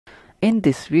In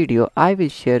this video, I will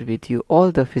share with you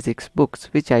all the physics books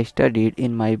which I studied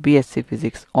in my BSc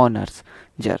Physics Honours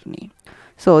journey.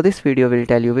 So this video will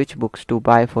tell you which books to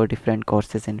buy for different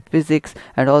courses in physics,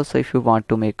 and also if you want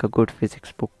to make a good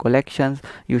physics book collections,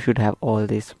 you should have all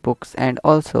these books. And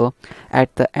also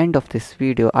at the end of this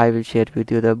video, I will share with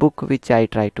you the book which I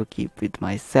try to keep with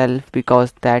myself,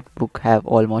 because that book have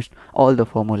almost all the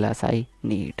formulas I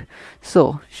need.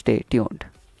 So stay tuned.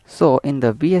 So in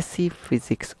the BSc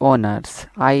Physics Honours,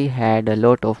 I had a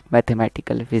lot of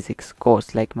mathematical physics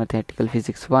course like Mathematical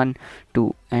Physics 1,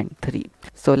 2 and 3.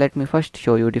 So let me first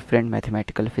show you different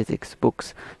mathematical physics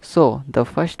books. So the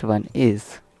first one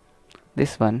is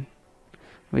this one,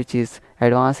 which is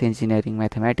Advanced Engineering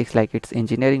Mathematics. Like, it's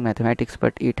engineering mathematics,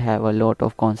 but it have a lot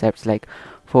of concepts like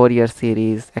Fourier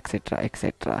series, etc,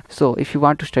 etc. So if you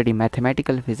want to study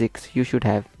mathematical physics, you should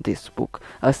have this book.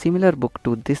 A similar book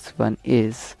to this one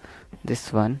is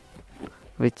this one,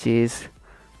 which is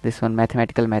this one,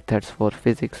 Mathematical Methods for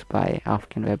Physics by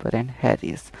Afkin Weber and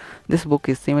Harris. This book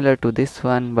is similar to this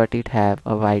one, but it have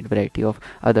a wide variety of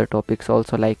other topics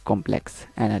also, like complex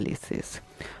analysis.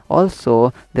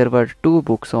 Also, there were two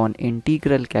books on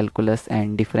integral calculus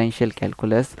and differential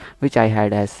calculus, which I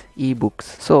had as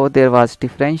e-books. So there was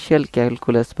differential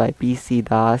calculus by B.C.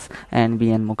 Das and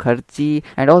B.N. Mukherjee,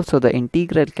 and also the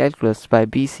integral calculus by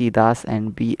B.C. Das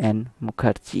and B.N.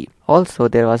 Mukherjee. Also,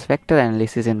 there was vector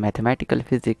analysis in mathematical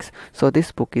physics. So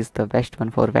this book is the best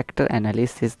one for vector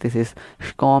analysis. This is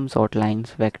Schcomm's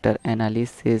Outlines Vector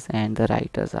Analysis, and the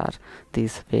writers are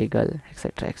these Weigel,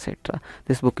 etc, etc.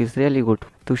 This book is really good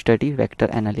to study vector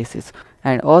analysis.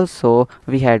 And also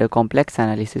we had a complex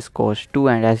analysis course too,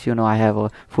 and as you know, I have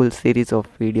a full series of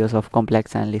videos of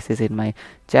complex analysis in my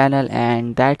channel,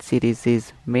 and that series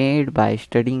is made by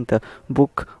studying the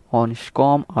book on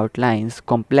Schcomm Outlines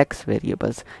Complex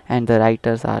Variables, and the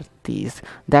writers are these.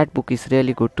 That book is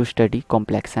really good to study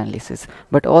complex analysis,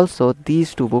 but also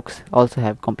these two books also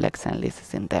have complex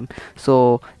analysis in them.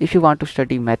 So if you want to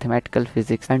study mathematical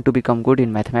physics and to become good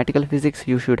in mathematical physics,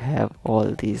 you should have all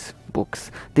these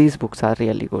books. These books are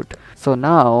really good. So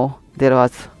now there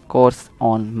was course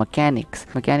on mechanics.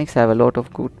 Mechanics have a lot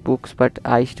of good books, but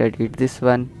I studied this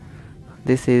one.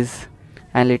 This is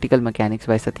Analytical Mechanics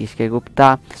by Satish K.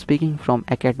 Gupta. Speaking from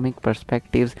academic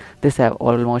perspectives, this have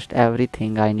almost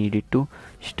everything I needed to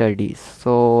study.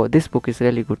 So this book is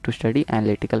really good to study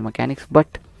analytical mechanics,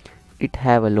 but it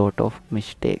have a lot of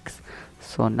mistakes.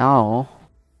 So now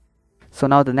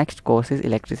the next course is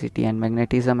electricity and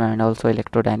magnetism, and also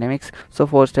electrodynamics. So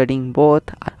for studying both,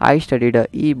 I studied a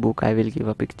e-book. I will give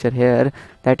a picture here.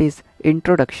 That is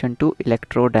Introduction to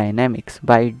Electrodynamics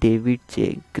by David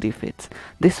J. Griffiths.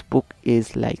 This book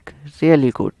is like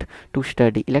really good to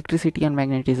study electricity and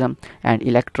magnetism and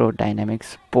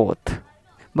electrodynamics both.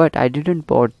 But I didn't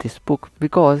bought this book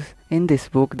because in this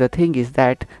book the thing is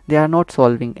that they are not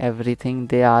solving everything,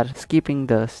 they are skipping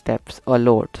the steps a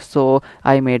lot. So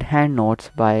I made hand notes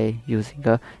by using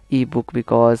a ebook,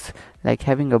 because like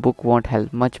having a book won't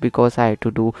help much, because I had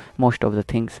to do most of the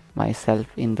things myself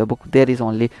in the book. There is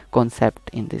only concept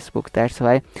in this book, that's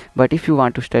why. But if you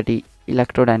want to study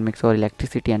electrodynamics or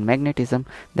electricity and magnetism,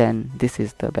 then this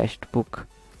is the best book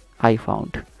I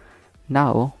found.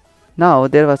 Now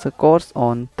there was a course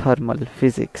on thermal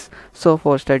physics. So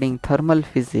for studying thermal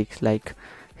physics like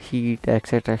heat,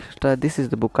 etc, etc, this is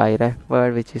the book I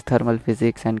referred, which is Thermal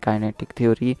Physics and Kinetic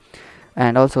Theory,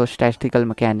 and also Statistical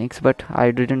Mechanics, but I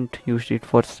didn't use it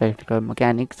for statistical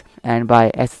mechanics, and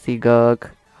by S.C. Garg,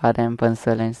 R.M.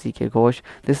 Pansal and C.K. Ghosh.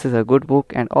 This is a good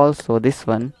book. And also this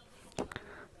one,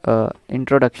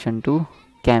 Introduction to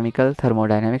Chemical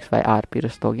Thermodynamics by R.P.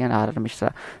 Rastogi and R.R.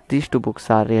 Mishra. These two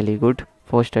books are really good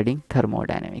for studying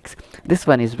thermodynamics. This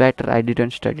one is better. I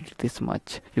didn't study it this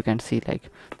much. You can see like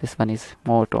this one is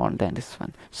more torn than this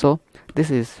one. So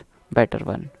this is better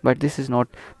one, but this is not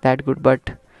that good,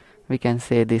 but we can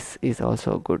say this is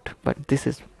also good. But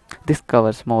this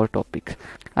covers more topics.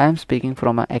 I am speaking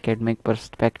from an academic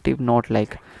perspective, not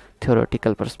like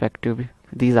theoretical perspective.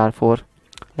 These are for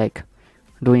like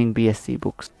doing BSc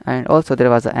books. And also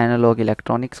there was an analog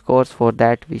electronics course. For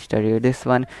that we studied this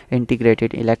one,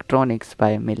 Integrated Electronics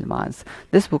by Milmans.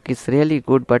 This book is really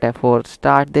good, but for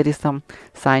start there is some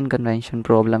sign convention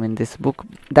problem in this book.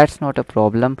 That's not a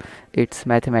problem, it's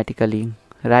mathematically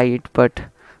right, but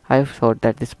I thought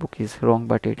that this book is wrong,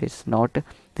 but it is not.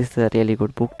 This is a really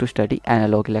good book to study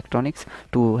analog electronics,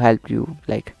 to help you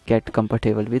like get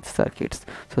comfortable with circuits.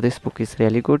 So this book is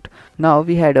really good. Now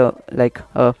we had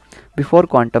a before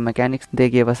quantum mechanics they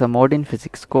gave us a modern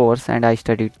physics course, and I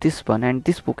studied this one, and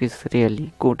this book is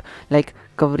really good, like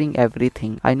covering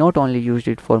everything. I not only used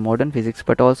it for modern physics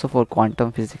but also for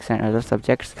quantum physics and other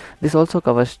subjects. This also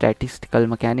covers statistical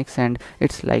mechanics, and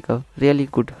it's like a really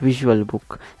good visual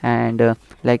book. And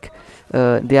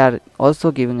they are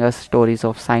also giving us stories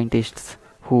of scientists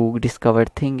who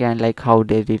discovered thing, and like how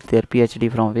they did their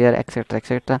PhD from where, etc,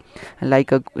 etc.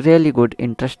 Like a really good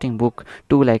interesting book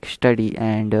to like study,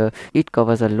 and it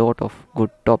covers a lot of good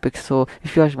topics. So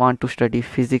if you guys want to study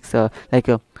physics like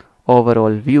a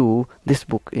overall view, this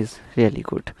book is really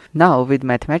good. Now with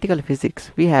mathematical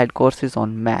physics we had courses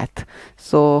on math.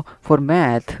 So for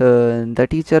math the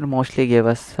teacher mostly gave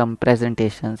us some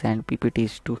presentations and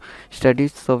PPTs to study,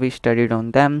 so we studied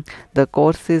on them. The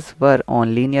courses were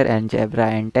on linear algebra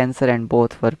and tensor, and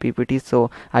both were PPTs, so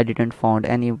I didn't found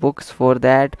any books for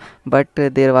that. But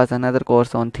there was another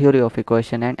course on theory of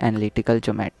equation and analytical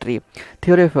geometry.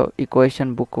 Theory of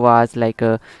equation book was like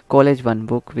a college one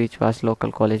book, which was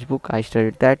local college book. I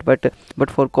studied that, but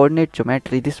for coordinate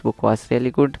geometry this book was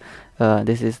really good.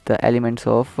 This is the elements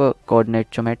of coordinate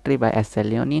geometry by S.L.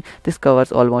 Leone. This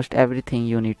covers almost everything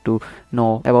you need to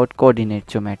know about coordinate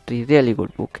geometry. Really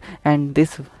good book. And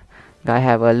this guy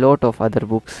have a lot of other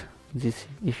books. This,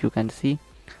 if you can see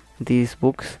these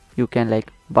books, you can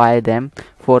like buy them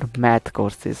for math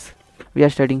courses. We are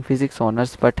studying physics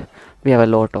honors, but we have a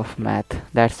lot of math.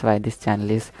 That's why this channel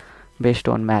is based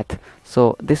on math.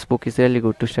 So this book is really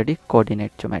good to study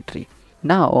coordinate geometry.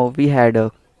 Now we had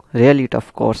a really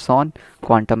tough course on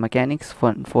quantum mechanics.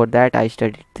 For that I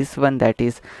studied this one, that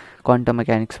is Quantum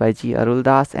Mechanics by G.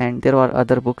 Aruldas, and there were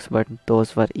other books but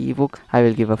those were ebook. I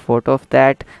will give a photo of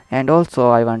that. And also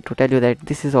I want to tell you that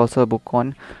this is also a book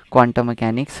on quantum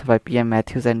mechanics by P.M.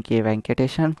 Matthews and K.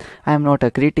 Venkatesan. I am not a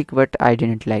critic, but I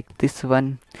didn't like this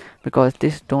one because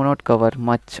this do not cover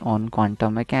much on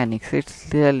quantum mechanics.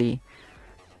 It's really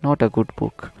not a good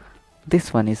book.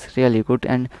 This one is really good,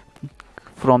 and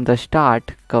from the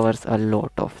start covers a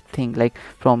lot of things. Like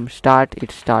from start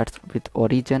it starts with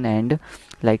origin and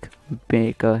like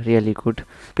make a really good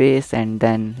base, and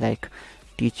then like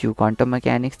teach you quantum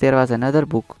mechanics. There was another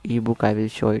book, ebook, I will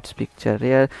show its picture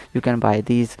here. You can buy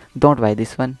these. Don't buy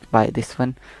this one, buy this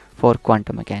one for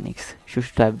quantum mechanics. You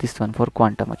should have this one for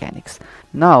quantum mechanics.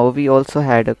 Now we also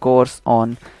had a course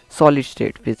on solid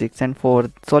state physics, and for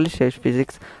solid state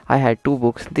physics I had two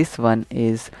books. This one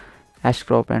is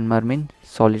Ashcroft and Mermin,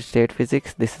 Solid State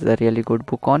Physics. This is a really good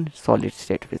book on solid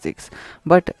state physics,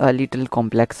 but a little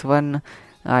complex one.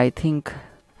 I think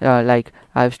like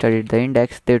I've studied the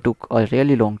index. They took a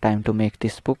really long time to make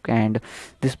this book, and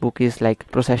this book is like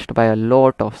processed by a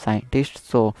lot of scientists.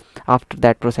 So after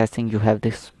that processing you have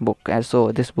this book, and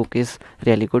so this book is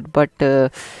really good, but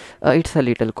it's a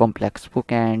little complex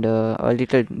book and a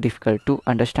little difficult to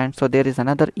understand. So there is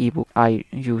another ebook. I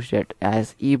used it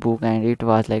as ebook, and it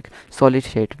was like Solid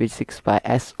State Physics by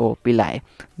S.O. Pillai.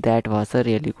 That was a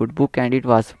really good book, and it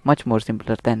was much more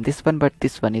simpler than this one, but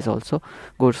this one is also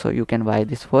good, so you can buy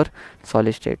this for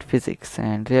solid state physics,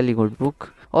 and really good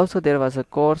book. Also there was a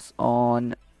course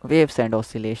on waves and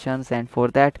oscillations, and for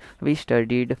that we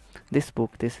studied this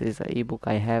book. This is a ebook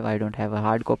I have. I don't have a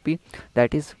hard copy.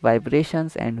 That is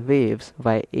Vibrations and Waves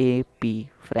by A.P.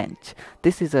 French.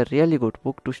 This is a really good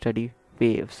book to study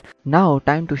waves. Now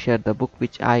time to share the book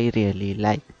which I really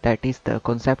like. That is The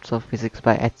Concepts of Physics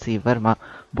by H.C. Verma,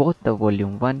 both the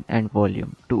volume 1 and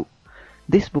volume 2.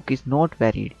 This book is not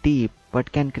very deep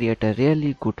but can create a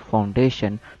really good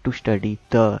foundation to study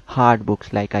the hard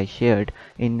books like I shared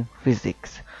in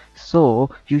physics. So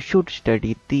you should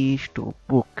study these two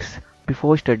books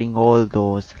before studying all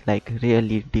those like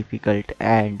really difficult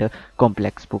and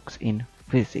complex books in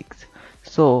physics.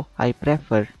 So I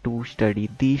prefer to study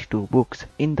these two books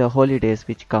in the holidays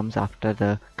which comes after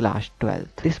the class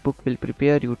 12th. This book will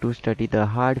prepare you to study the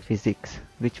hard physics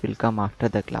which will come after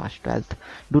the class 12th.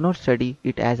 Do not study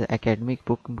it as an academic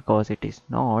book because it is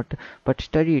not, but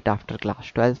study it after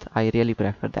class 12th. I really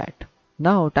prefer that.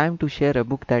 Now time to share a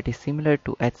book that is similar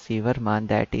to H.C. Verma,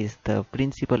 that is The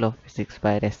Principle of Physics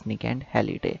by Resnick and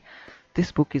Halliday.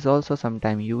 This book is also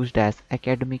sometimes used as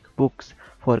academic books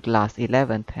for class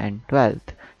 11th and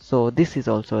 12th. So this is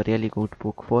also a really good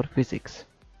book for physics.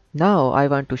 Now I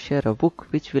want to share a book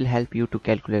which will help you to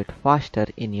calculate faster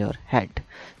in your head.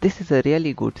 This is a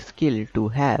really good skill to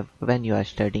have when you are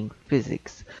studying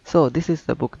physics. So this is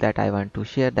the book that I want to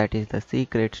share, that is The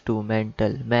Secrets to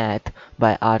Mental Math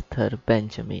by Arthur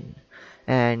Benjamin.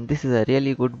 And this is a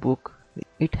really good book.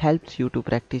 It helps you to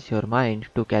practice your mind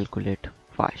to calculate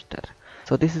faster.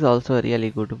 So this is also a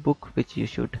really good book which you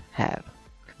should have.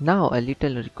 Now a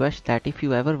little request that if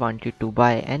you ever wanted to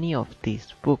buy any of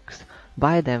these books,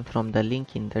 buy them from the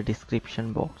link in the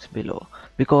description box below,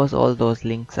 because all those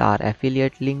links are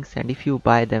affiliate links, and if you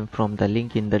buy them from the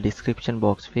link in the description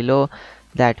box below,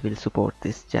 that will support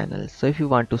this channel. So if you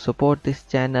want to support this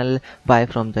channel, buy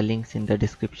from the links in the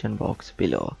description box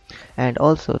below. And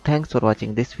also thanks for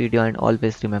watching this video, and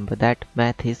always remember that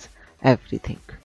math is everything.